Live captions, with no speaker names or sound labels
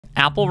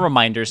Apple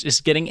Reminders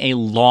is getting a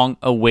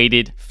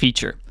long-awaited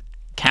feature.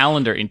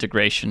 Calendar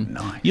integration.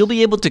 Nice. You'll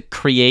be able to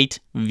create,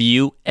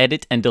 view,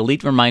 edit, and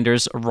delete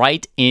reminders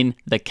right in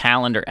the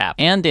Calendar app.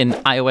 And in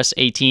iOS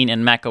 18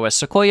 and macOS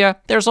Sequoia,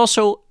 there's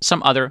also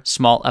some other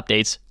small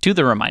updates to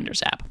the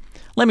Reminders app.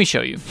 Let me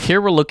show you. Here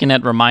we're looking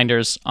at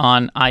reminders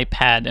on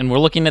iPad, and we're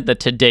looking at the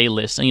today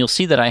list, and you'll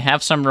see that I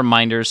have some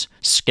reminders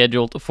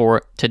scheduled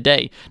for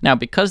today. Now,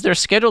 because they're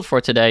scheduled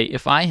for today,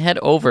 if I head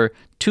over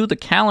to the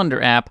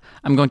Calendar app,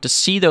 I'm going to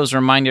see those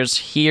reminders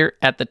here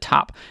at the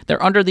top.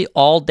 They're under the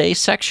all day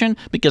section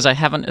because I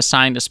haven't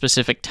assigned a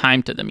specific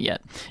time to them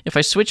yet. If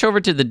I switch over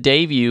to the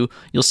day view,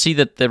 you'll see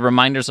that the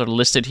reminders are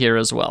listed here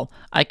as well.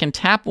 I can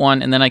tap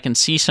one and then I can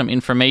see some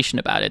information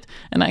about it.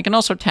 And I can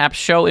also tap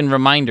show in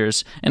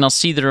reminders and I'll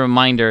see the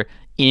reminder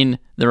in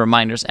the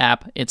Reminders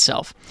app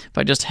itself. If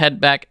I just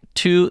head back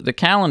to the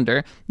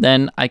calendar,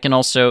 then I can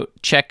also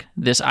check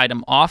this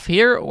item off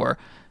here or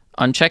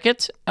uncheck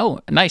it. Oh,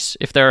 nice.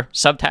 If there are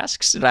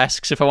subtasks, it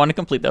asks if I want to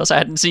complete those. I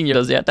hadn't seen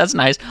those yet. That's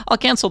nice. I'll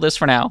cancel this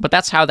for now, but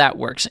that's how that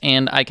works.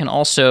 And I can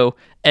also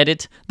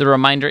edit the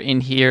reminder in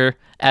here,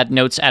 add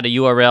notes, add a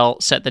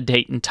URL, set the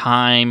date and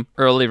time,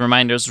 early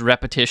reminders,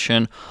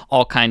 repetition,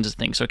 all kinds of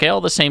things. Okay, all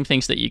the same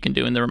things that you can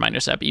do in the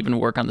Reminders app, even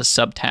work on the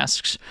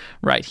subtasks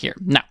right here.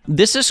 Now,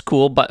 this is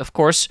cool, but of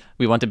course,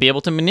 we want to be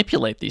able to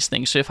manipulate these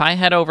things. So if I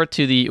head over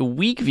to the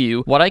week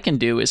view, what I can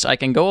do is I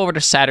can go over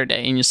to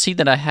Saturday, and you'll see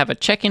that I have a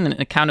check-in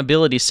and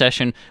accountability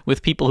session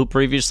with people who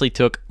previously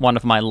took one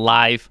of my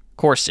live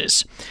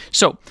courses.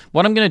 So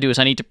what I'm going to do is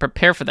I need to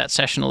prepare for that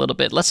session a little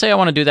bit. Let's say I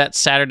want to do that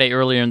Saturday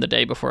earlier in the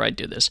day before I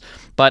do this,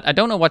 but I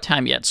don't know what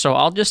time yet. So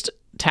I'll just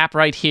tap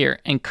right here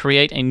and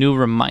create a new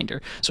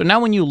reminder. So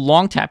now when you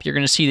long tap, you're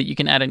going to see that you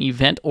can add an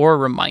event or a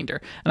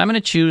reminder. And I'm going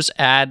to choose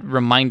add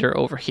reminder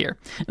over here.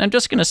 And I'm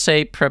just going to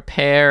say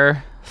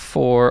prepare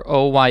for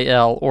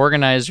OYL,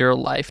 organize your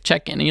life,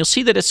 check-in. And you'll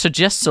see that it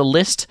suggests a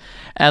list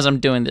as I'm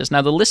doing this.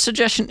 Now, the list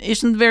suggestion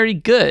isn't very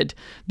good.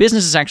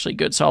 Business is actually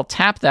good, so I'll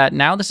tap that.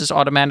 Now this is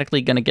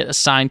automatically going to get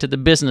assigned to the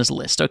business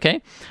list, okay?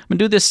 I'm going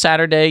to do this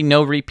Saturday,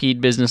 no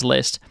repeat business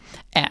list,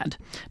 add.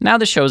 Now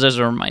this shows as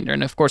a reminder.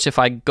 And of course, if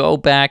I go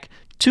back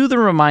to the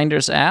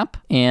Reminders app,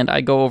 and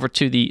I go over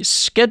to the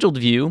scheduled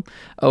view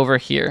over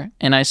here,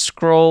 and I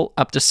scroll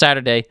up to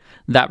Saturday,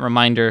 that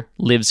reminder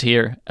lives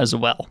here as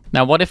well.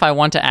 Now, what if I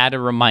want to add a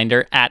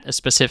reminder at a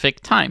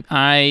specific time?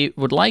 I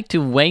would like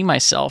to weigh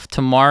myself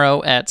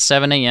tomorrow at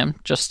 7 a.m.,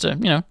 just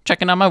to,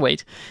 checking on my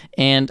weight.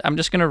 And I'm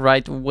just going to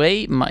write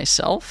weigh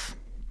myself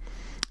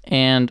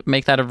and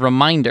make that a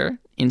reminder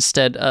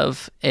instead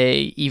of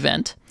a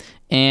event.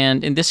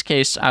 And in this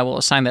case, I will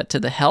assign that to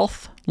the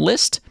health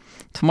list.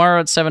 Tomorrow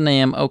at 7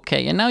 a.m.,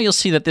 okay. And now you'll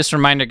see that this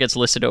reminder gets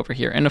listed over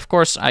here. And of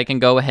course, I can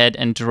go ahead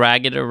and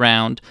drag it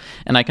around.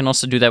 And I can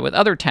also do that with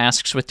other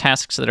tasks, with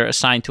tasks that are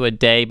assigned to a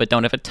day but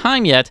don't have a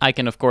time yet. I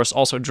can, of course,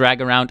 also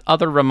drag around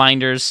other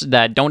reminders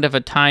that don't have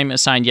a time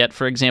assigned yet.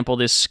 For example,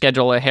 this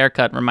schedule a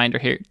haircut reminder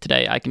here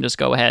today. I can just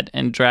go ahead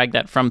and drag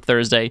that from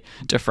Thursday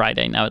to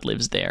Friday. Now it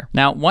lives there.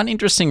 Now, one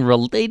interesting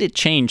related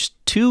change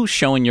to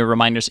showing your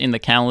reminders in the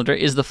calendar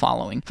is the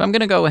following. If I'm going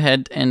to go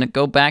ahead and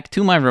go back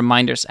to my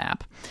Reminders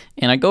app,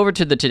 and I go over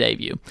to the Today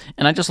view,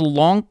 and I just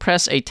long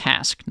press a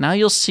task, now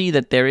you'll see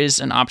that there is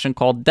an option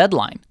called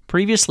Deadline.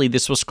 Previously,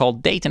 this was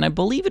called Date, and I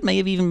believe it may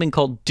have even been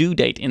called Due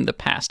Date in the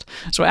past.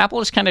 So Apple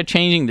is kind of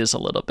changing this a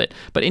little bit.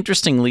 But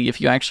interestingly, if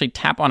you actually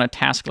tap on a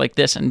task like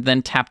this and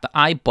then tap the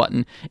I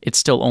button, it's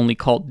still only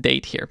called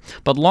Date here.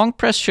 But long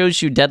press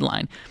shows you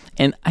Deadline.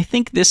 And I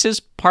think this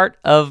is part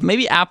of,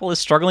 maybe Apple is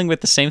struggling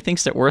with the same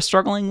things that we're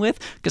struggling with,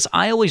 because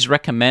I always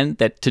recommend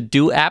that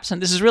to-do apps,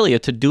 and this is really a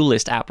to-do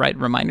list app, right?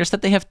 Reminders,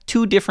 that they have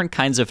two different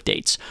kinds of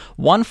dates.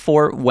 One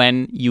for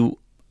when you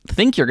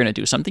think you're going to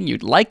do something,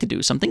 you'd like to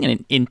do something,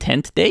 an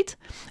intent date,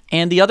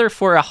 and the other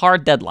for a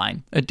hard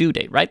deadline, a due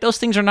date, right? Those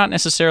things are not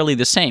necessarily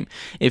the same.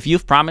 If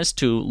you've promised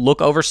to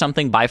look over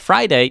something by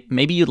Friday,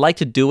 maybe you'd like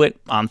to do it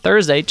on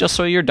Thursday just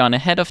so you're done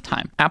ahead of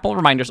time. Apple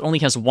Reminders only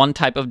has one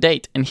type of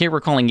date, and here we're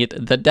calling it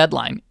the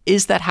deadline.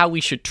 Is that how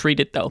we should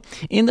treat it, though?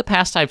 In the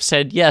past, I've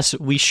said, yes,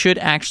 we should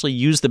actually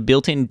use the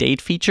built-in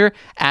date feature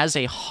as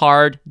a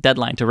hard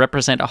deadline, to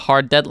represent a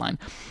hard deadline.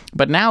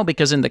 But now,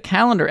 because in the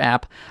Calendar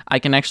app, I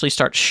can actually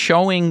start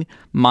showing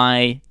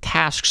my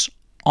tasks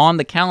on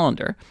the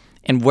calendar,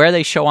 and where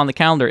they show on the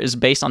calendar is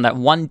based on that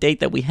one date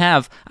that we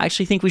have, I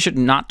actually think we should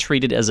not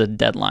treat it as a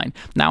deadline.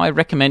 Now I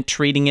recommend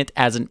treating it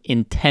as an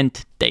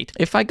intent date.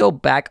 If I go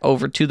back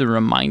over to the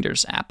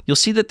Reminders app, you'll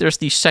see that there's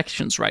these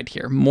sections right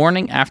here,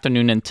 morning,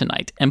 afternoon, and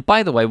tonight. And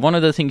by the way, one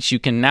of the things you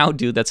can now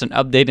do that's an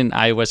update in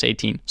iOS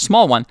 18,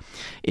 small one,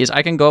 is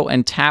I can go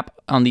and tap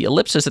on the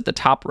ellipsis at the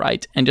top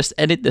right and just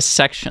edit the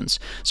sections.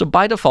 So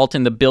by default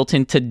in the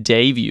built-in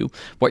Today view,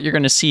 what you're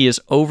going to see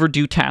is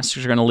overdue tasks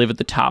are going to live at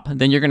the top.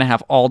 And then you're going to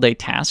have all-day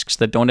tasks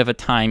that don't have a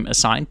time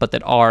assigned, but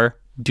that are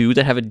do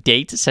that have a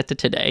date set to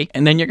today.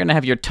 And then you're going to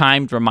have your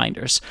timed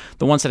reminders,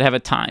 the ones that have a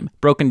time,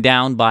 broken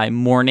down by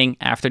morning,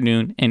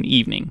 afternoon, and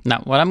evening. Now,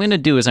 what I'm going to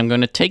do is I'm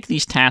going to take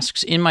these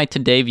tasks in my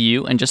today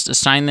view and just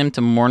assign them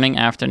to morning,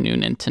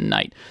 afternoon, and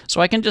tonight.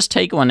 So I can just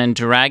take one and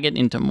drag it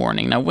into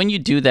morning. Now, when you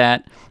do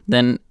that,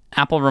 then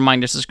Apple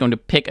Reminders is going to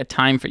pick a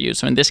time for you.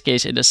 So in this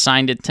case, it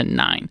assigned it to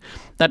 9.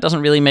 That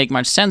doesn't really make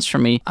much sense for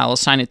me. I'll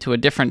assign it to a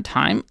different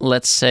time.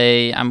 Let's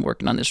say I'm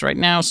working on this right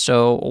now,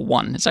 so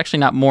 1. It's actually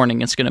not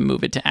morning. It's going to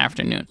move it to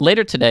afternoon.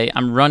 Later today,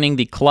 I'm running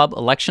the club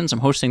elections. I'm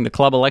hosting the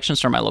club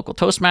elections for my local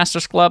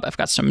Toastmasters club. I've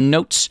got some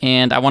notes,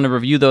 and I want to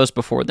review those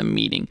before the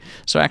meeting.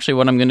 So actually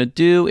what I'm going to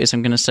do is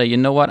I'm going to say, you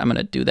know what? I'm going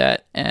to do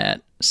that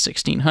at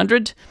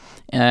 1600.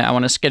 I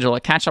want to schedule a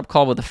catch-up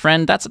call with a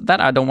friend.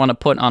 That I don't want to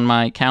put on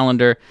my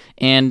calendar.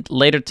 And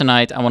later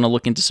tonight, I want to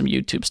look into some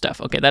YouTube stuff.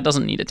 Okay, that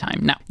doesn't need a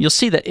time. Now, you'll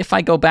see that if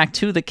I go back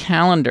to the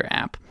calendar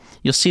app,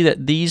 you'll see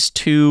that these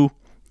two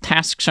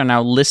tasks are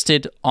now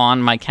listed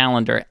on my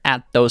calendar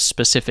at those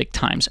specific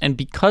times. And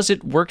because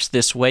it works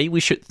this way, we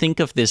should think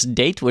of this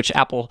date, which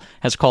Apple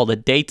has called a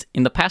date.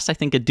 In the past, I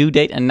think a due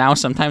date, and now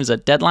sometimes a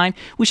deadline.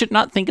 We should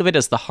not think of it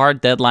as the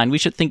hard deadline. We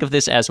should think of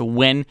this as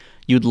when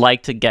you'd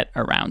like to get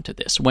around to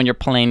this, when you're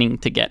planning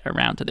to get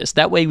around to this.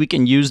 That way we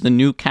can use the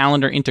new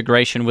calendar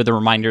integration with the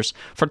reminders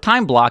for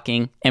time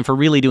blocking and for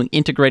really doing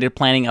integrated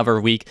planning of our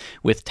week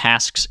with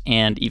tasks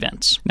and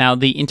events. Now,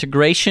 the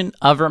integration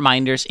of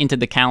reminders into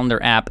the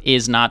calendar app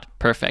is not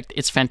perfect.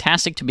 It's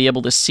fantastic to be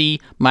able to see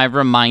my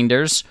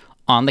reminders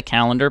on the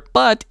calendar,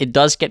 but it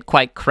does get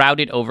quite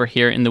crowded over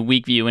here in the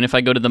week view. And if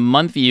I go to the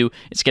month view,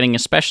 it's getting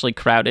especially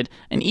crowded.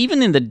 And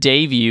even in the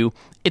day view,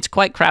 it's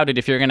quite crowded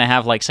if you're going to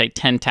have, like, say,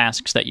 10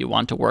 tasks that you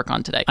want to work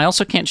on today. I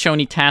also can't show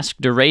any task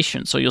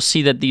duration, so you'll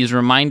see that these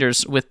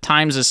reminders with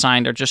times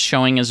assigned are just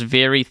showing as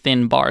very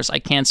thin bars. I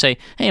can't say,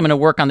 hey, I'm going to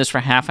work on this for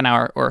half an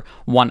hour or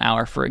 1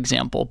 hour, for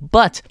example.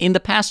 But in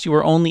the past, you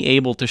were only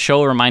able to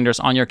show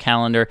reminders on your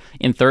calendar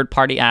in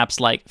third-party apps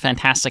like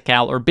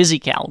Fantastical or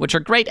BusyCal, which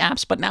are great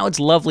apps, but now it's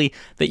lovely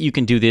that you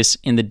can do this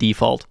in the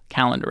default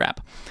calendar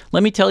app.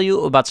 Let me tell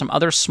you about some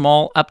other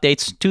small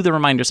updates to the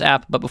Reminders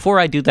app, but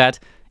before I do that,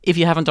 if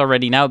you haven't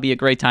already, now would be a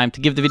great time to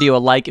give the video a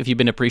like if you've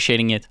been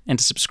appreciating it, and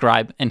to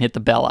subscribe and hit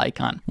the bell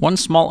icon. One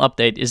small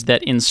update is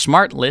that in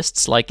smart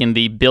lists, like in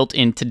the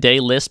built-in today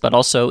list, but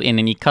also in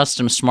any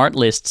custom smart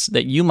lists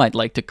that you might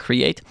like to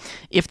create,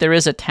 if there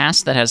is a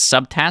task that has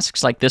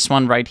subtasks like this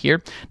one right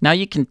here, now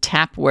you can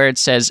tap where it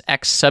says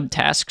X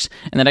subtasks,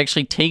 and that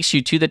actually takes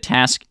you to the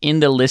task in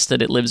the list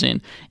that it lives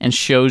in and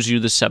shows you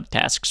the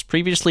subtasks.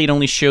 Previously, it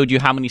only showed you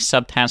how many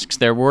subtasks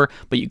there were,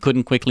 but you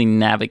couldn't quickly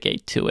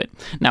navigate to it.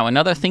 Now,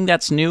 another thing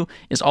that's new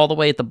is all the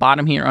way at the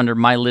bottom here under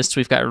My Lists.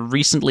 We've got a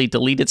recently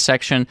deleted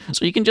section,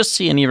 so you can just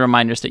see any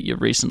reminders that you've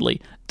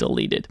recently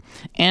deleted.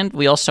 And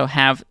we also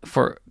have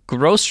for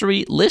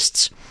grocery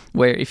lists,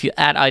 where if you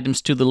add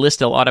items to the list,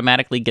 they'll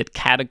automatically get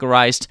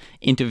categorized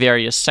into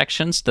various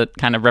sections that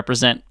kind of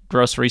represent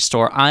grocery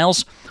store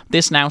aisles.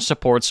 This now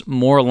supports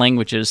more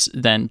languages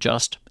than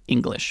just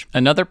English.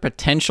 Another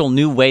potential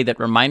new way that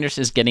Reminders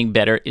is getting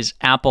better is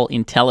Apple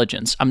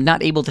Intelligence. I'm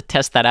not able to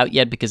test that out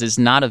yet because it's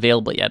not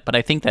available yet, but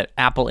I think that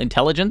Apple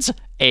Intelligence,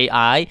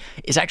 AI,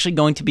 is actually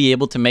going to be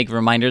able to make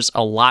Reminders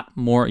a lot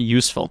more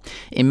useful.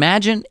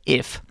 Imagine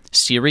if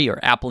Siri or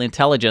Apple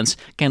Intelligence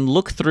can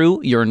look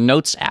through your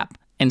Notes app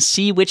and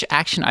see which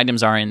action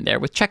items are in there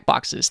with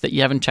checkboxes that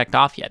you haven't checked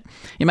off yet.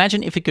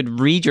 Imagine if it could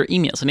read your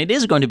emails, and it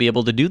is going to be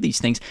able to do these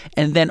things,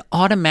 and then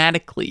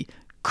automatically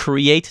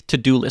create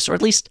to-do lists, or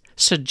at least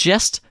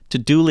suggest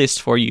to-do lists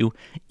for you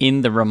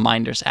in the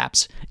Reminders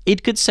apps.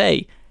 It could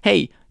say,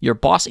 hey, your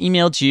boss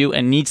emailed you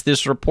and needs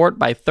this report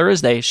by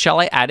Thursday.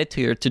 Shall I add it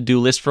to your to-do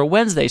list for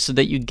Wednesday so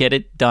that you get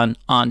it done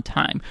on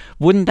time?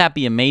 Wouldn't that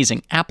be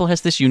amazing? Apple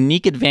has this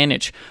unique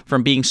advantage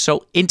from being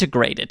so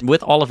integrated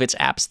with all of its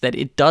apps that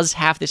it does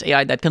have this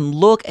AI that can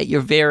look at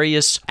your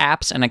various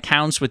apps and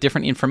accounts with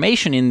different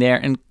information in there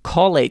and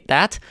collate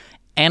that,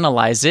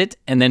 analyze it,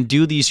 and then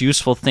do these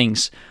useful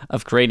things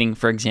of creating,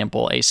 for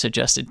example, a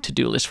suggested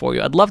to-do list for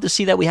you. I'd love to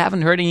see that. We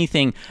haven't heard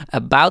anything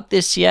about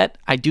this yet.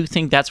 I do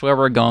think that's where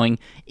we're going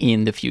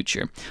in the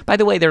future. By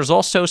the way, there's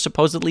also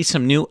supposedly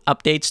some new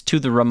updates to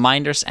the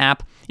Reminders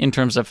app in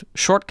terms of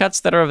shortcuts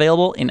that are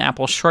available in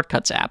Apple's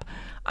Shortcuts app.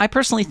 I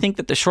personally think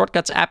that the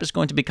Shortcuts app is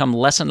going to become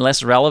less and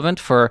less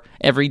relevant for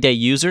everyday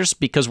users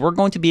because we're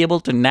going to be able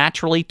to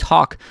naturally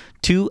talk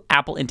to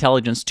Apple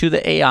Intelligence, to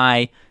the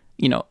AI,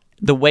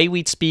 the way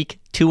we'd speak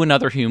to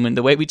another human,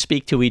 the way we'd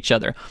speak to each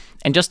other,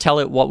 and just tell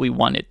it what we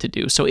want it to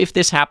do. So if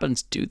this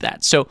happens, do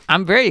that. So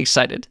I'm very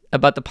excited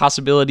about the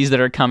possibilities that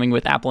are coming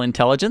with Apple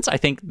Intelligence. I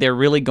think they're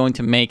really going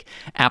to make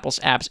Apple's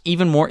apps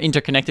even more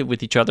interconnected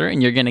with each other,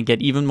 and you're going to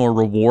get even more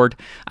reward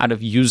out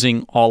of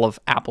using all of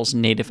Apple's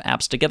native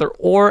apps together,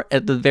 or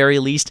at the very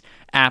least,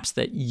 apps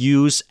that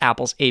use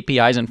Apple's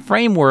APIs and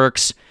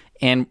frameworks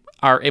and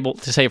are able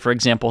to say, for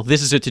example,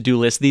 this is a to-do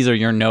list, these are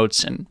your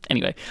notes. And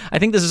anyway, I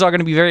think this is all going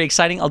to be very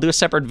exciting. I'll do a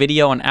separate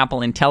video on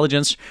Apple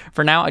Intelligence.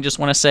 For now, I just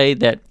want to say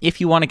that if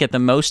you want to get the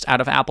most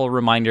out of Apple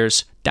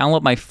reminders,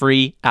 download my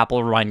free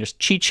Apple Reminders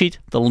cheat sheet.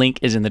 The link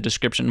is in the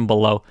description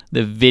below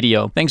the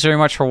video. Thanks very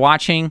much for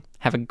watching.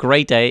 Have a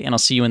great day, and I'll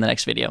see you in the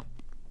next video.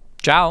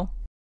 Ciao.